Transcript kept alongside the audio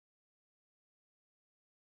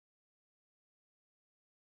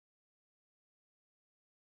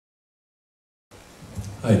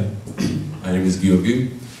Hi, my name is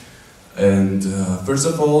Giorgi, and first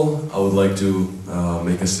of all, I would like to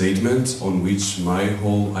make a statement on which my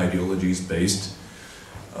whole ideology is based.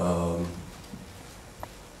 I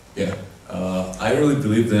really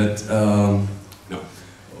believe that,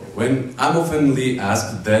 when I'm oftenly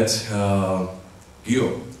asked that,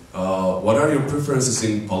 Gio, what are your preferences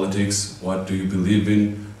in politics, what do you believe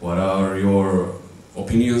in, what are your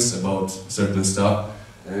opinions about certain stuff,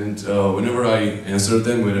 and whenever I answer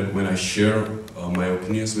them, when I share my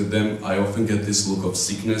opinions with them, I often get this look of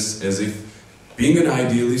sickness, as if being an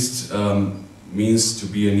idealist means to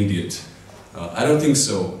be an idiot. I don't think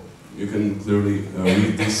so. You can clearly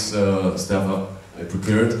read this stuff I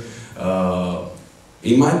prepared.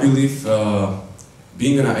 In my belief,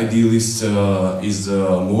 being an idealist is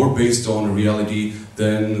more based on reality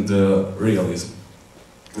than the realism.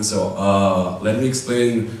 And so, let me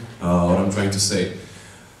explain what I'm trying to say.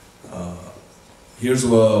 Here's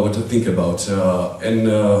what to think about.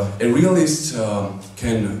 A realist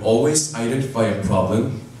can always identify a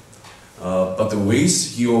problem, but the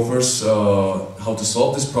ways he offers how to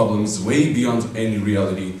solve this problem is way beyond any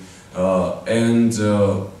reality.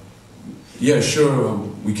 Yeah, sure,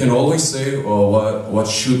 we can always say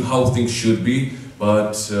how things should be,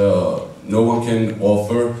 but no one can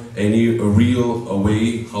offer any real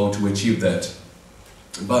way how to achieve that.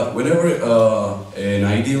 But whenever an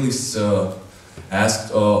idealist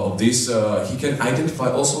asked of this, he can identify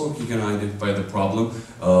the problem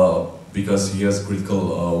because he has a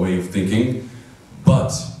critical way of thinking.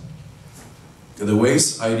 But the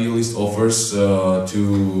ways idealist offers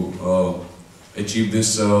to achieve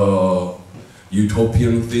this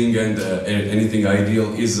utopian thing and anything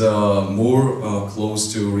ideal is more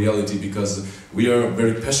close to reality, because we are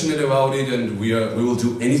very passionate about it and we will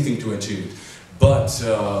do anything to achieve it. But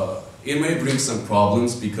it may bring some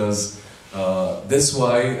problems, because that's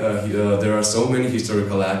why there are so many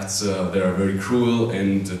historical acts that are very cruel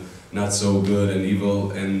and not so good and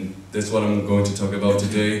evil, and that's what I'm going to talk about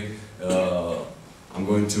today. I'm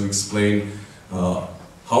going to explain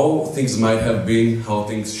how things might have been, how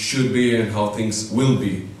things should be, and how things will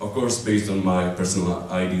be, of course based on my personal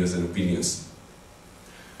ideas and opinions.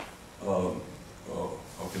 How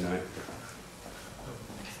can I?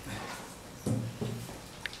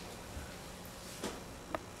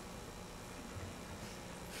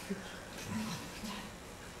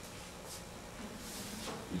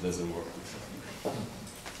 It doesn't work.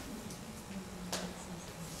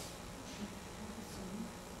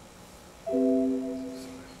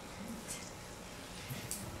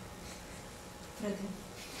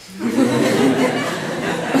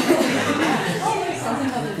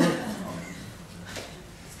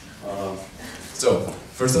 So,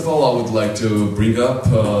 first of all, I would like to bring up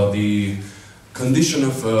the condition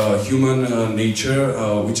of human nature,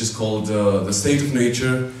 which is called the state of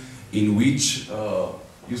nature, in which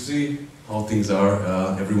you see how things are.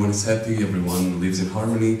 Everyone is happy, everyone lives in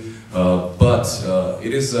harmony, but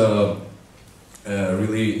it is a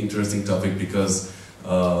really interesting topic, because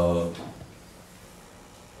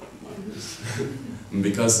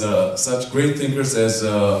such great thinkers as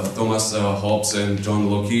Thomas Hobbes and John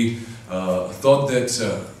Locke thought that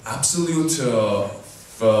absolute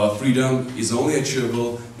freedom is only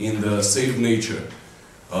achievable in the state of nature.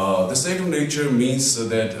 The state of nature means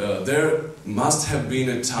that there must have been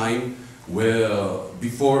a time where,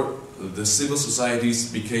 before the civil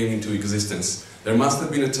societies became into existence, there must have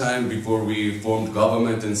been a time before we formed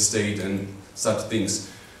government and state and such things.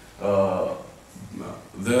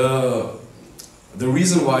 The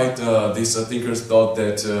reason why these thinkers thought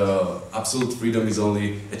that absolute freedom is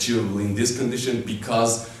only achievable in this condition,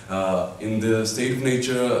 because in the state of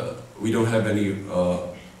nature we don't have any,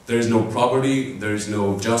 there is no property, there is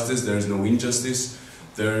no justice, there is no injustice,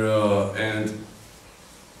 and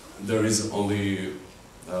there is only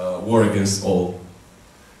war against all.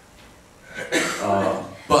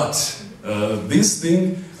 But this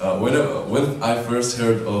thing, when I first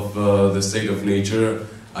heard of the state of nature,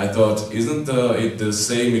 I thought, isn't it the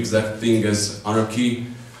same exact thing as anarchy?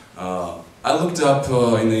 I looked up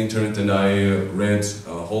in the internet and I read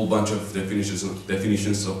a whole bunch of definitions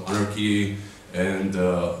of anarchy, and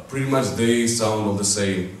pretty much they sound all the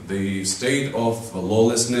same. The state of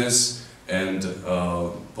lawlessness and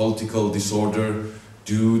political disorder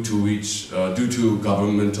due to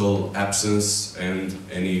governmental absence and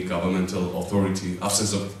any governmental authority,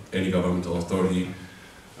 absence of any governmental authority,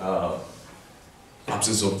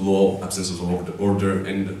 absence of law, absence of order,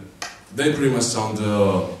 and they pretty much sound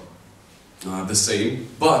the same.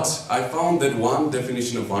 But I found that one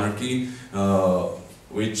definition of anarchy,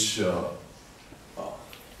 which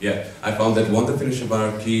Yeah, I found that one definition of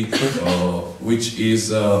anarchy, which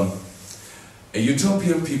is a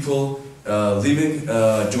utopian people living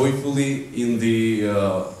joyfully in the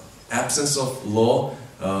absence of law,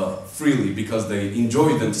 freely, because they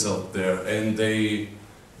enjoy themselves there and they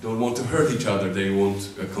don't want to hurt each other, they won't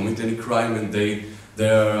commit any crime, and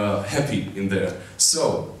they're happy in there.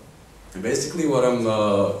 So basically where I'm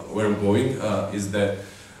going is that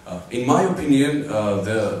in my opinion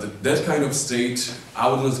that kind of state, I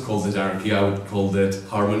would not call it anarchy, I would call that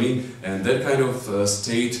harmony, and that kind of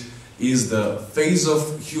state is the phase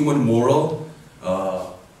of human moral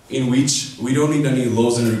in which we don't need any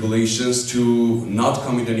laws and regulations to not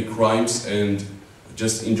commit any crimes and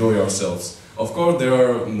just enjoy ourselves. Of course, there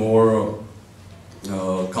are more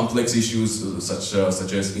complex issues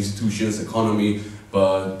such as institutions, economy,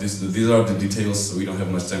 but these are the details, so we don't have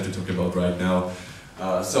much time to talk about right now.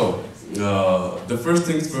 The first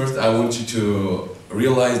things first, I want you to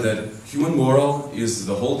realize that human moral is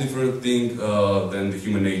the whole different thing than the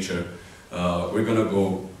human nature. We're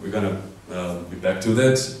gonna be back to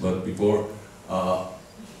that, but before I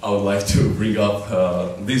would like to bring up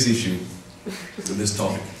this issue, this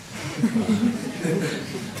topic.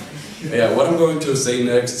 Yeah, what I'm going to say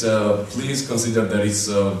next, please consider that it's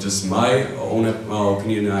just my own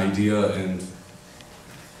opinion and idea, and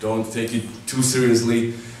don't take it too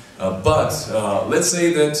seriously. But let's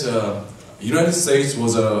say that United States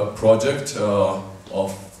was a project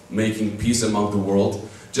of making peace among the world.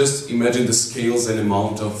 Just imagine the scales and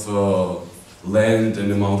amount of land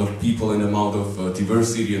and amount of people and amount of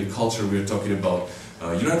diversity and culture we're talking about.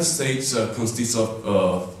 United States consists of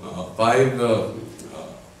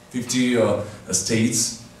 50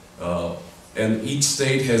 states, and each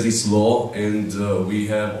state has its law, and we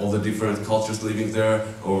have all the different cultures living there,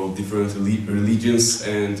 or different religions,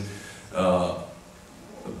 and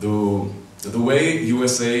the way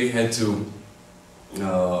USA had to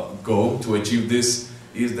go to achieve this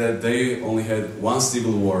is that they only had one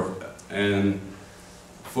civil war, and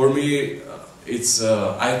for me it's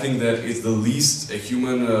I think that it's the least a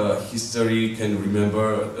human history can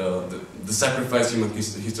remember, the sacrifice human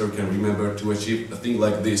history can remember to achieve a thing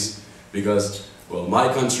like this, because, well,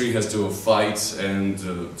 my country has to fight and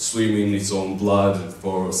swim in its own blood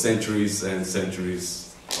for centuries and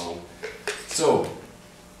centuries.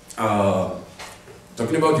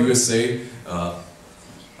 Talking about USA, I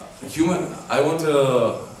want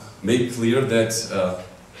to make clear that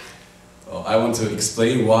I want to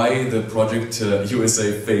explain why the project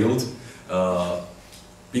USA failed.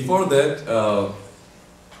 Before that,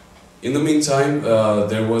 in the meantime,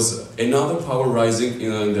 there was another power rising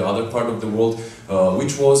in the other part of the world,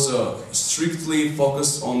 which was strictly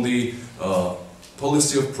focused on the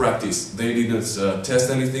policy of practice. They didn't test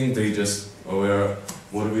anything, they just were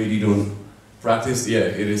motivated on practice. Yeah,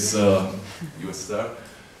 it is USSR.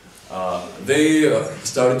 They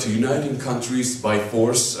started to unite in countries by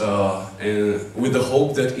force, and with the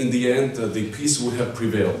hope that in the end the peace would have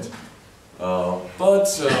prevailed. But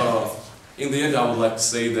in the end, I would like to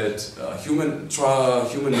say that human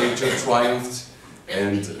nature triumphed,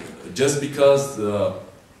 and just because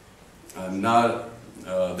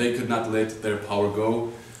they could not let their power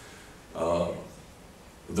go,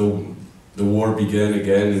 the war began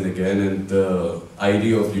again and again, and the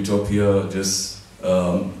idea of utopia just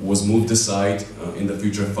was moved aside in the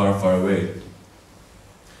future far, far away.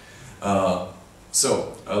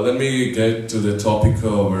 Let me get to the topic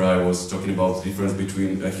where I was talking about the difference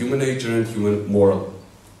between human nature and human moral,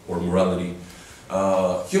 or morality.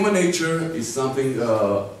 Human nature is something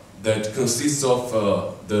that consists of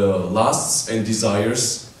the lusts and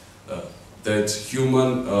desires that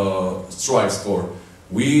human strives for.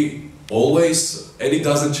 We always, and it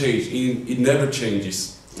doesn't change, it never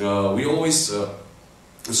changes. We always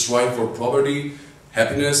strive for property,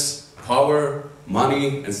 happiness, power,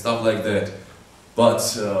 money, and stuff like that. But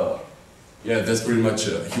yeah, that's pretty much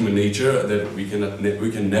human nature that we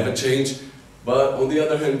can never change. But on the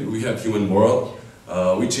other hand, we have human moral,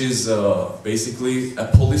 which is basically a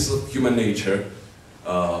policy of human nature.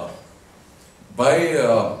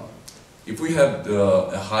 If we have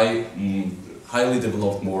a highly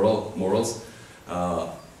developed morals,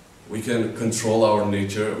 we can control our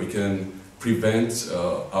nature. We can prevent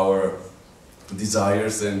our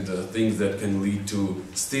desires and things that can lead to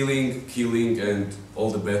stealing, killing, and all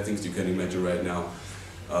the bad things you can imagine right now.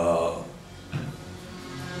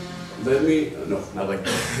 Let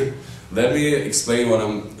me explain what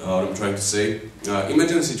I'm trying to say.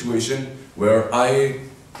 Imagine a situation where I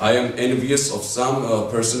am envious of some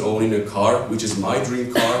person owning a car, which is my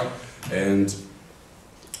dream car, and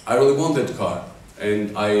I really want that car.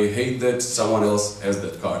 and I hate that someone else has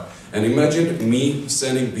that car. And imagine me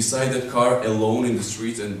standing beside that car alone in the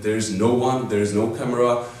street, and there's no one, there's no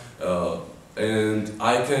camera, and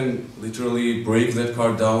I can literally break that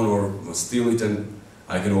car down or steal it and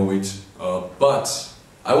I can owe it. But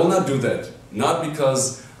I will not do that. Not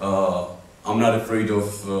because I'm not afraid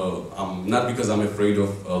of, not because I'm afraid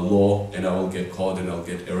of law and I will get caught and I'll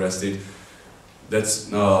get arrested.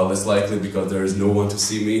 That's less likely because there is no one to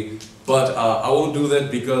see me. But I won't do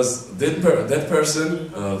that because that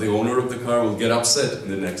person, the owner of the car, will get upset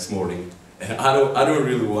the next morning. And I don't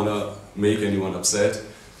really want to make anyone upset.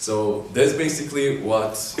 So that's basically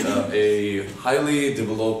what a highly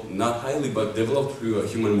developed, not highly, but developed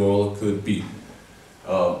human moral could be.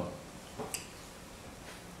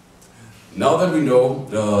 Now that we know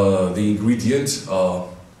the ingredient of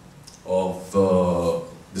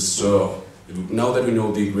this, now that we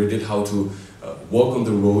know the ingredient how to walk on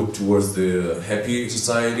the road towards the happy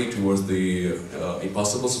society, towards the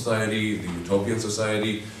impossible society, the utopian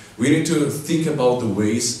society, we need to think about the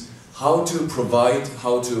ways how to provide,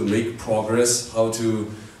 how to make progress, how to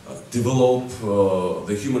develop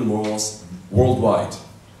the human morals worldwide.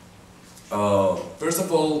 First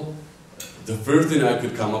of all, the first thing I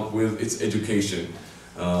could come up with is education.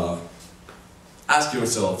 Ask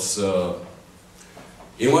yourselves,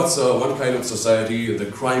 in what kind of society the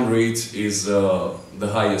crime rate is the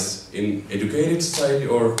highest? In educated society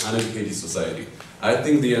or uneducated society? I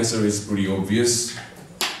think the answer is pretty obvious.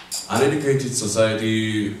 Uneducated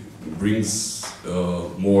society brings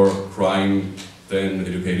more crime than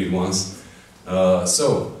educated ones. No,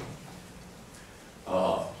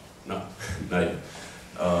 not yet.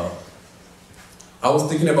 I was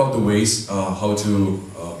thinking about the ways how to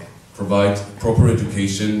provide proper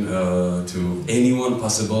education to anyone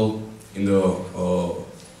possible in the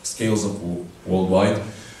scales of worldwide.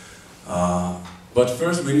 But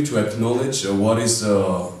first we need to acknowledge what is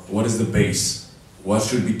the base. What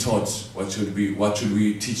should be taught? What should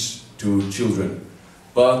we teach to children?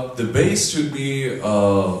 But the base should be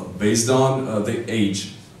based on the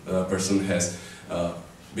age a person has.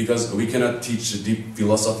 Because we cannot teach deep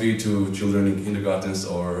philosophy to children in kindergartens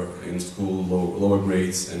or in school, lower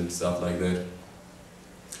grades and stuff like that.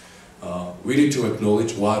 We need to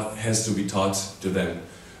acknowledge what has to be taught to them.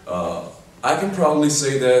 I can probably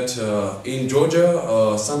say that in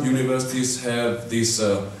Georgia, some universities have these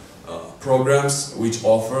programs which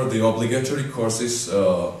offer the obligatory courses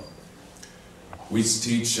which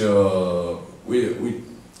teach, in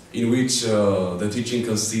which the teaching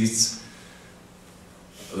consists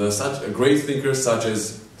such great thinkers such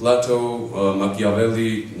as Plato,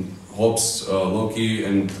 Machiavelli, Hobbes, Locke,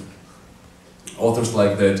 and authors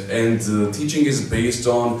like that. And the teaching is based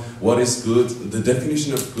on what is good, the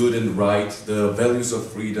definition of good and right, the values of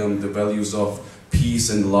freedom, the values of peace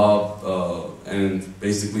and love, and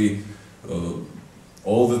basically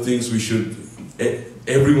all the things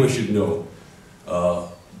everyone should know.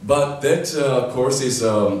 But that course is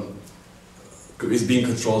being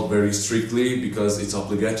controlled very strictly because it's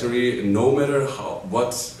obligatory. No matter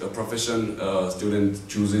what profession a student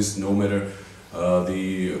chooses, no matter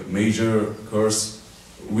the major course,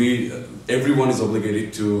 everyone is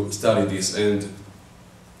obligated to study this. And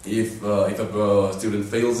if a student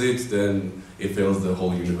fails it, then it fails the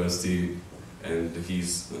whole university, and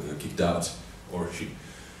he's kicked out, or she.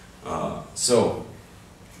 So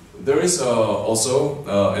there is also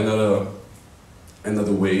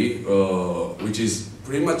another way, which is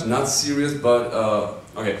pretty much not serious, but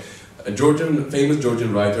okay. A famous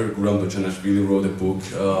Georgian writer, Guram Dochanashvili, wrote a book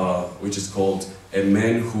which is called A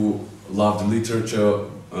Man Who Loved Literature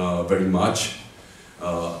Very Much.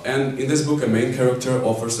 And in this book, a main character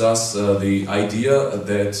offers us the idea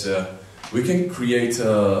that we can create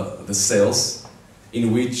the cells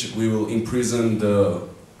in which we will imprison the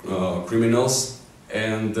criminals,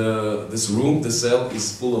 and this room, the cell,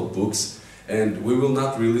 is full of books. And we will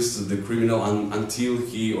not release the criminal until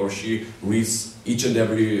he or she reads each and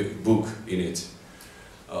every book in it.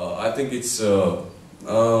 I think it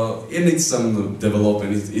needs some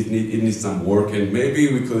development, it needs some work, and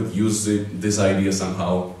maybe we could use this idea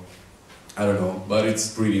somehow. I don't know, but it's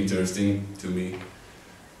pretty interesting to me.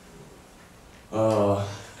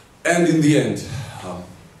 And in the end,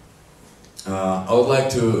 I would like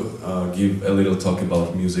to give a little talk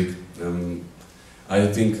about music. I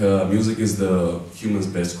think music is the human's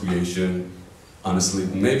best creation, honestly.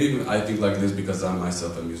 Maybe I think like this because I'm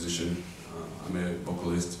myself a musician. I'm a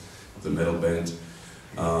vocalist of the metal band.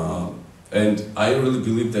 And I really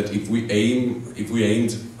believe that if we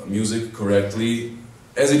aimed music correctly,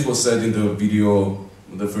 as it was said in the video,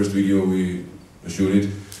 the first video we shooted,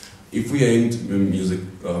 if we aimed music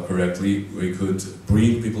correctly, we could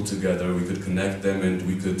bring people together, we could connect them, and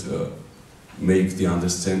we could make the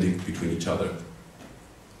understanding between each other.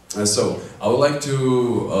 And so, I would like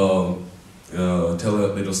to tell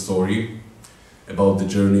a little story about the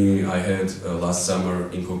journey I had last summer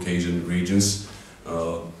in Caucasian regions.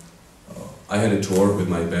 I had a tour with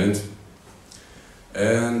my band,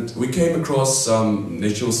 and we came across some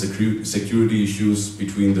national security issues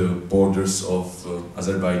between the borders of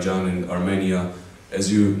Azerbaijan and Armenia.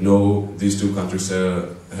 As you know, these two countries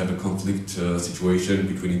have a conflict situation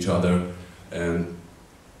between each other, and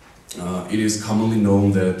it is commonly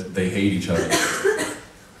known that they hate each other.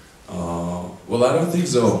 Well, I don't think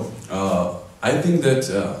so. I think that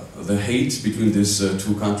the hate between these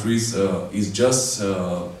two countries is just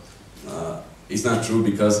it's not true,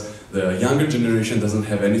 because the younger generation doesn't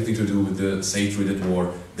have anything to do with the state-related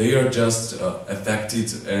war. They are just affected,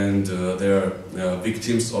 and they are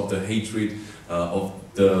victims of the hatred of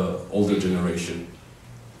the older generation.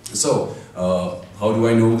 So, how do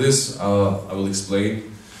I know this? I will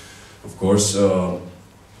explain. Of course,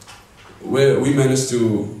 we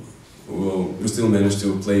still managed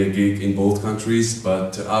to play a gig in both countries,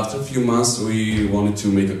 but after a few months we wanted to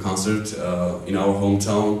make a concert in our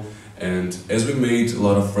hometown. And as we made a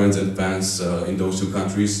lot of friends and fans in those two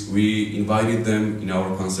countries, we invited them in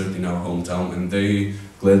our concert in our hometown, and they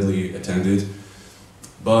gladly attended.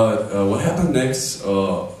 But what happened next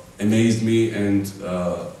amazed me, and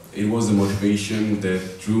it was the motivation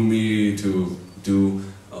that drew me to do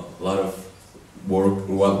a lot of work,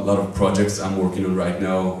 a lot of projects I'm working on right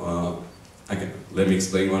now. Let me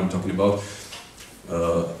explain what I'm talking about.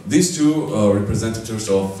 These two representatives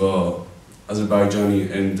of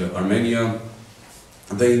Azerbaijani and Armenia,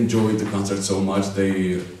 they enjoyed the concert so much.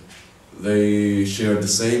 They shared the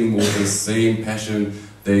same emotions, same passion.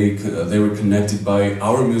 They were connected by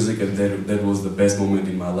our music, and that was the best moment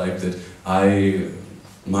in my life, that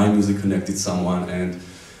my music connected someone, and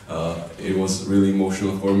it was really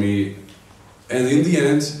emotional for me. And in the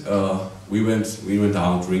end, we went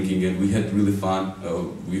out drinking, and we had really fun.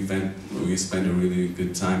 We spent a really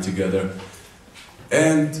good time together.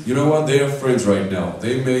 And you know what? They are friends right now.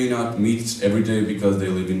 They may not meet every day because they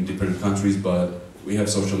live in different countries, but we have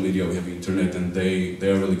social media, we have internet, and they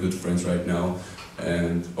are really good friends right now.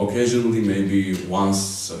 And occasionally, maybe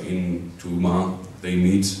once in 2 months, they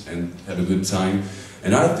meet and have a good time.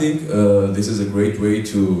 And I think this is a great way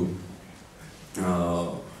to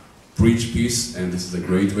preach peace, and this is a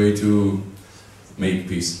great way to make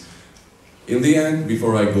peace. In the end,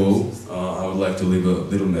 before I go, I would like to leave a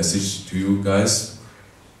little message to you guys.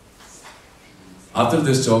 After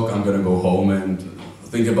this talk, I'm gonna go home and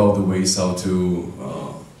think about the ways how to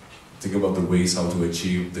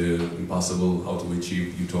achieve the impossible, how to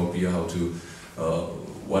achieve utopia,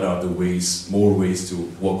 what are the more ways to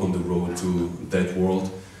walk on the road to that world.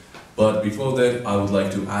 But before that, I would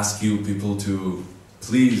like to ask you people to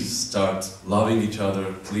please start loving each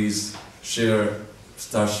other. Please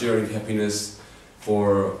start sharing happiness,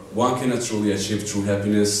 for one cannot truly achieve true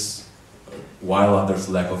happiness while others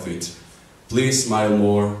lack of it. Please smile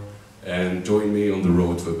more and join me on the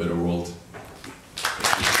road to a better world.